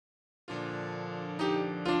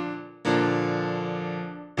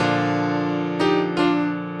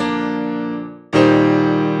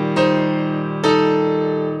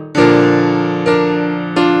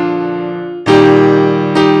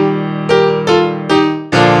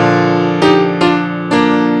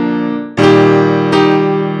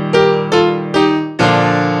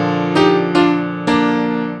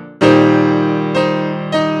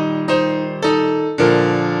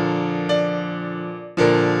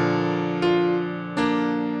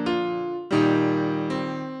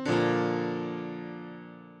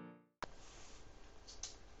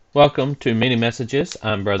Welcome to Many Messages.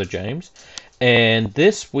 I'm Brother James, and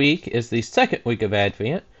this week is the second week of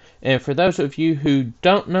Advent. And for those of you who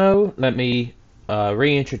don't know, let me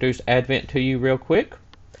reintroduce Advent to you real quick.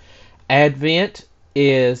 Advent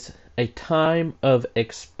is a time of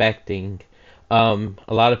expecting. A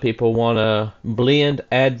lot of people want to blend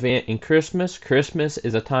Advent and Christmas. Christmas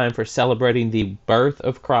is a time for celebrating the birth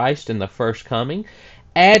of Christ and the first coming.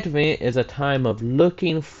 Advent is a time of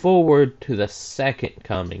looking forward to the second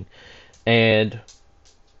coming. And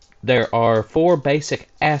there are four basic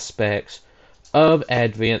aspects of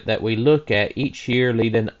Advent that we look at each year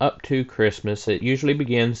leading up to Christmas. It usually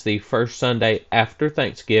begins the first Sunday after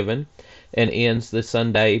Thanksgiving and ends the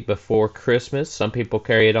Sunday before Christmas. Some people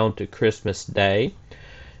carry it on to Christmas Day.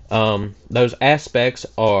 Those aspects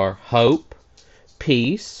are hope,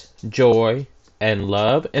 peace, joy, and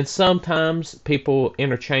love. And sometimes people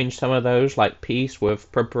interchange some of those, like peace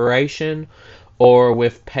with preparation or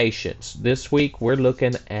with patience. This week we're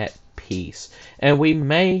looking at peace. And we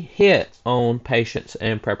may hit on patience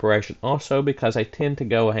and preparation also because they tend to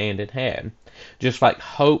go hand in hand. Just like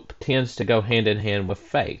hope tends to go hand in hand with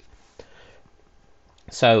faith.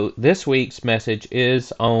 So this week's message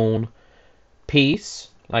is on peace,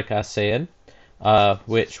 like I said,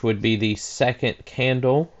 which would be the second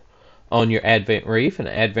candle on your Advent wreath. An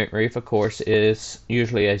Advent wreath, of course, is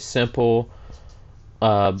usually a simple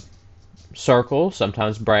circle,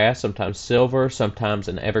 sometimes brass, sometimes silver, sometimes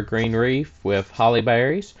an evergreen wreath with holly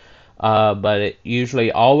berries. But it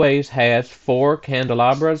usually always has four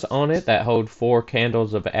candelabras on it that hold four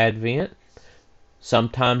candles of Advent.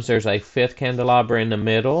 Sometimes there's a fifth candelabra in the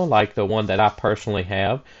middle, like the one that I personally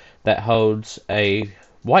have, that holds a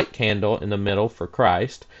white candle in the middle for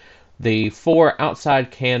Christ. The four outside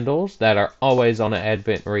candles that are always on an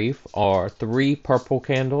Advent wreath are three purple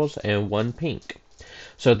candles and one pink.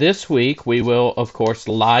 So this week we will, of course,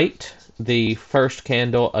 light the first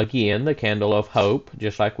candle again, the candle of hope,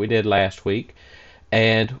 just like we did last week.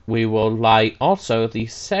 And we will light also the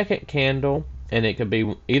second candle, and it could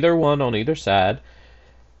be either one on either side,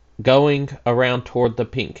 going around toward the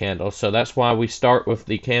pink candle. So that's why we start with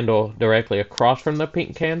the candle directly across from the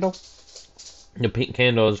pink candle. The pink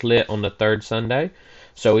candle is lit on the third Sunday.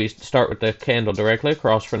 So we start with the candle directly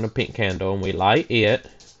across from the pink candle, and we light it.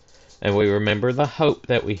 And we remember the hope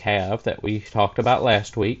that we have that we talked about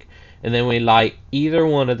last week. And then we light either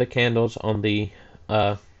one of the candles on the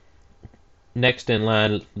next in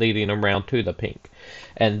line leading around to the pink.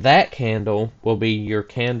 And that candle will be your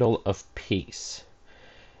candle of peace.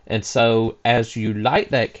 And so as you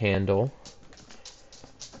light that candle,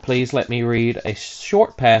 please let me read a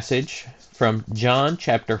short passage from John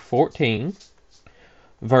chapter 14,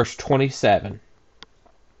 verse 27.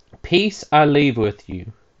 Peace I leave with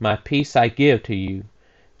you. My peace I give to you.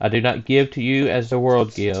 I do not give to you as the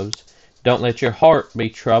world gives. Don't let your heart be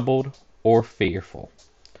troubled or fearful.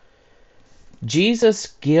 Jesus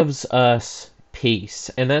gives us peace,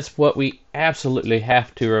 and that's what we absolutely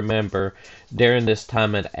have to remember during this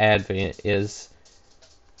time of Advent is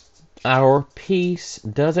our peace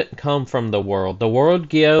doesn't come from the world. The world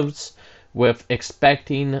gives with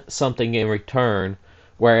expecting something in return,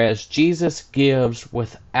 whereas Jesus gives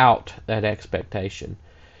without that expectation.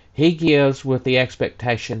 He gives with the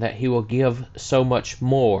expectation that he will give so much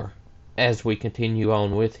more as we continue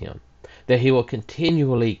on with him, that he will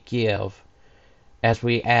continually give as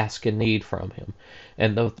we ask and need from him.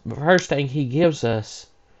 And the first thing he gives us,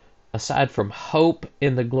 aside from hope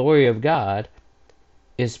in the glory of God,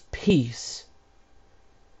 is peace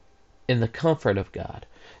in the comfort of God.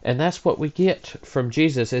 And that's what we get from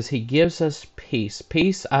Jesus, is he gives us peace.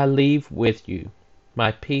 Peace I leave with you.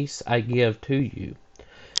 My peace I give to you.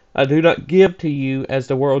 I do not give to you as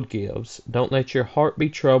the world gives. Don't let your heart be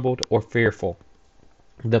troubled or fearful.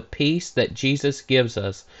 The peace that Jesus gives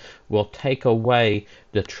us will take away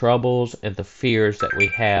the troubles and the fears that we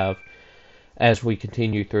have as we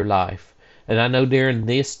continue through life. And I know during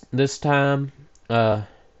this time,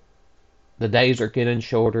 the days are getting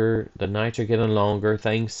shorter, the nights are getting longer,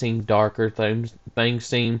 things seem darker, things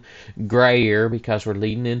seem grayer because we're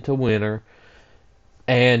leading into winter.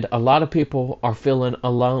 And a lot of people are feeling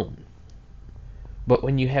alone. But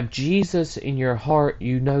when you have Jesus in your heart,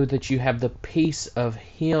 you know that you have the peace of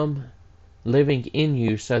him living in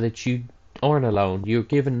you so that you aren't alone. You're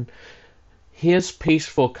given his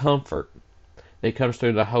peaceful comfort that comes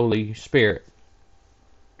through the Holy Spirit.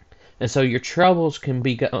 And so your troubles can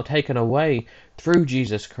be taken away through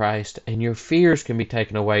Jesus Christ, and your fears can be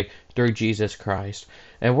taken away through Jesus Christ.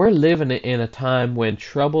 And we're living in a time when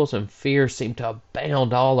troubles and fears seem to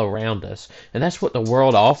abound all around us. And that's what the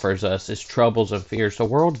world offers us, is troubles and fears. The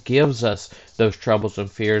world gives us those troubles and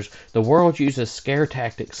fears. The world uses scare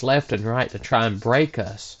tactics left and right to try and break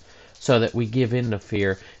us so that we give in to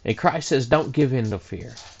fear. And Christ says, don't give in to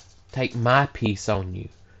fear. Take my peace on you.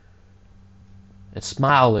 And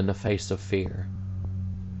smile in the face of fear.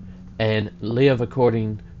 And live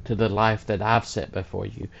according to the life that I've set before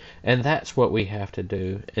you. And that's what we have to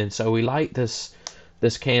do. And so we light this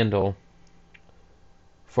candle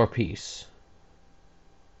for peace.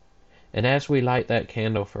 And as we light that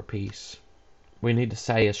candle for peace, we need to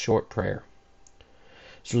say a short prayer.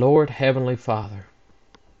 So, Lord, Heavenly Father,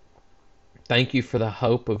 thank you for the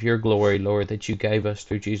hope of your glory, Lord, that you gave us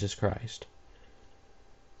through Jesus Christ.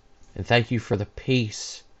 And thank you for the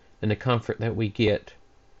peace and the comfort that we get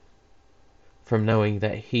from knowing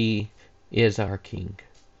that He is our King,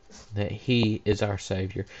 that He is our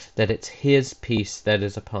Savior, that it's His peace that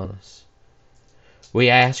is upon us. We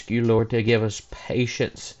ask you, Lord, to give us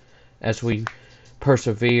patience as we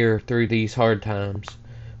persevere through these hard times.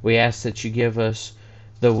 We ask that you give us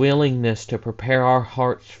the willingness to prepare our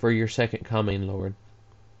hearts for your second coming, Lord.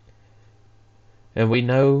 And we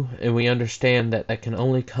know and we understand that that can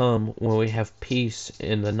only come when we have peace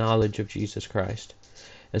in the knowledge of Jesus Christ.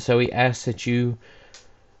 And so we ask that you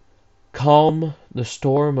calm the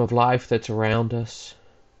storm of life that's around us,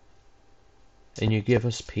 and you give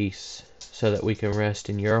us peace so that we can rest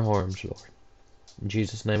in your arms, Lord. In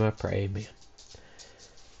Jesus' name I pray, amen.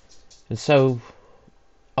 And so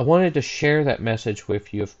I wanted to share that message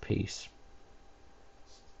with you of peace,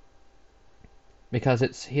 because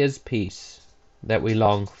it's His peace that we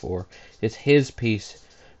long for. It's His peace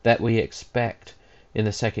that we expect in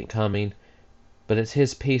the second coming, but it's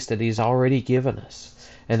His peace that He's already given us.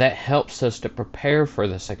 And that helps us to prepare for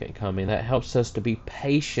the second coming. That helps us to be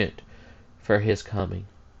patient for His coming.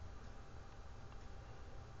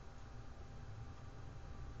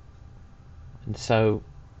 And so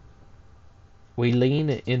we lean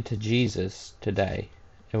into Jesus today,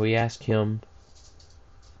 and we ask Him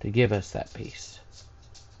to give us that peace.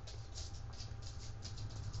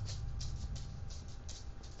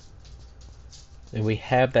 And we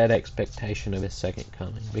have that expectation of His second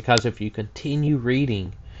coming. Because if you continue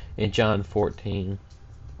reading in John 14,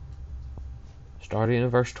 starting in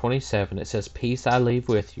verse 27, it says, "Peace I leave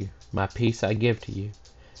with you, my peace I give to you.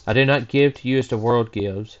 I do not give to you as the world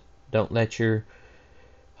gives. Don't let your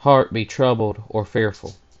heart be troubled or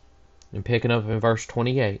fearful." And picking up in verse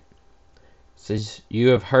 28, it says, "You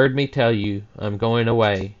have heard me tell you, I'm going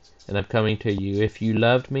away, and I'm coming to you. If you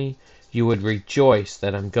loved me, you would rejoice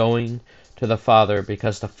that I'm going to the Father,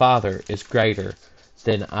 because the Father is greater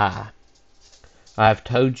than I. I have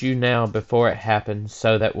told you now before it happens,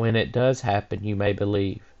 so that when it does happen, you may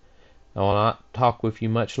believe. I will not talk with you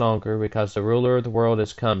much longer, because the ruler of the world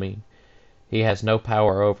is coming. He has no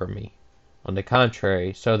power over me. On the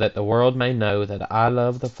contrary, so that the world may know that I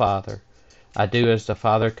love the Father, I do as the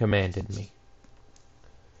Father commanded me."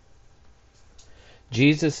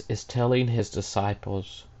 Jesus is telling His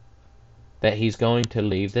disciples that He's going to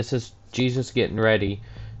leave. This is Jesus getting ready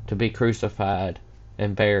to be crucified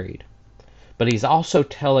and buried. But He's also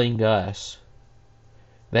telling us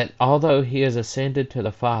that although He has ascended to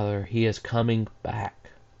the Father, He is coming back.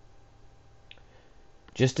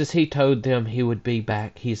 Just as He told them He would be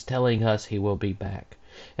back, He's telling us He will be back.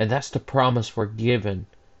 And that's the promise we're given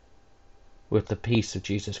with the peace of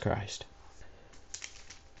Jesus Christ.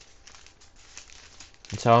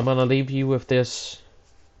 And so I'm going to leave you with this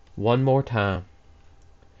one more time.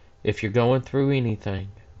 If you're going through anything,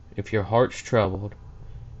 if your heart's troubled,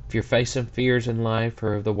 if you're facing fears in life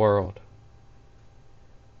or of the world,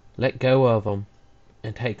 let go of them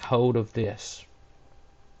and take hold of this.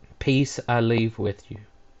 Peace I leave with you.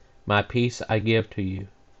 My peace I give to you.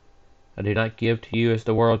 I do not give to you as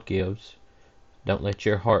the world gives. Don't let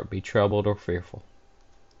your heart be troubled or fearful.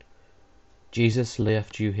 Jesus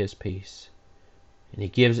left you His peace, and He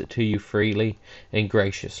gives it to you freely and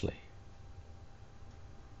graciously.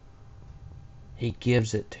 He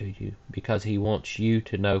gives it to you because He wants you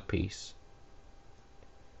to know peace.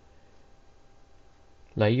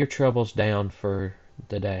 Lay your troubles down for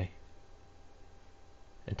the day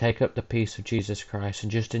and take up the peace of Jesus Christ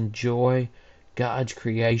and just enjoy God's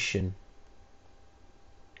creation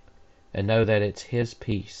and know that it's His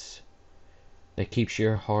peace that keeps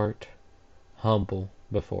your heart humble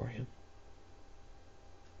before Him.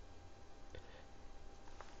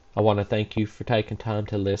 I want to thank you for taking time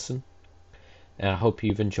to listen. And I hope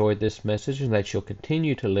you've enjoyed this message and that you'll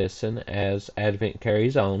continue to listen as Advent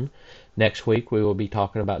carries on. Next week we will be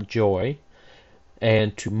talking about joy.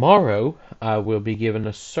 And tomorrow I will be giving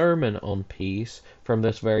a sermon on peace from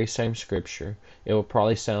this very same scripture. It will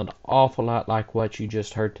probably sound an awful lot like what you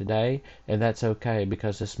just heard today, and that's okay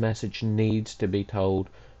because this message needs to be told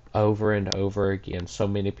over and over again. So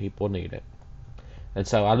many people need it. And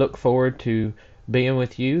so I look forward to being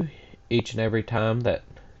with you each and every time that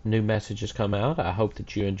new messages come out. I hope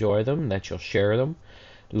that you enjoy them and that you'll share them.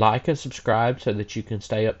 Like and subscribe so that you can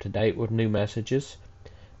stay up to date with new messages.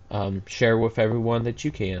 Share with everyone that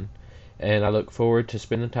you can. And I look forward to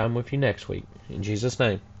spending time with you next week. In Jesus'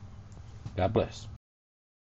 name, God bless.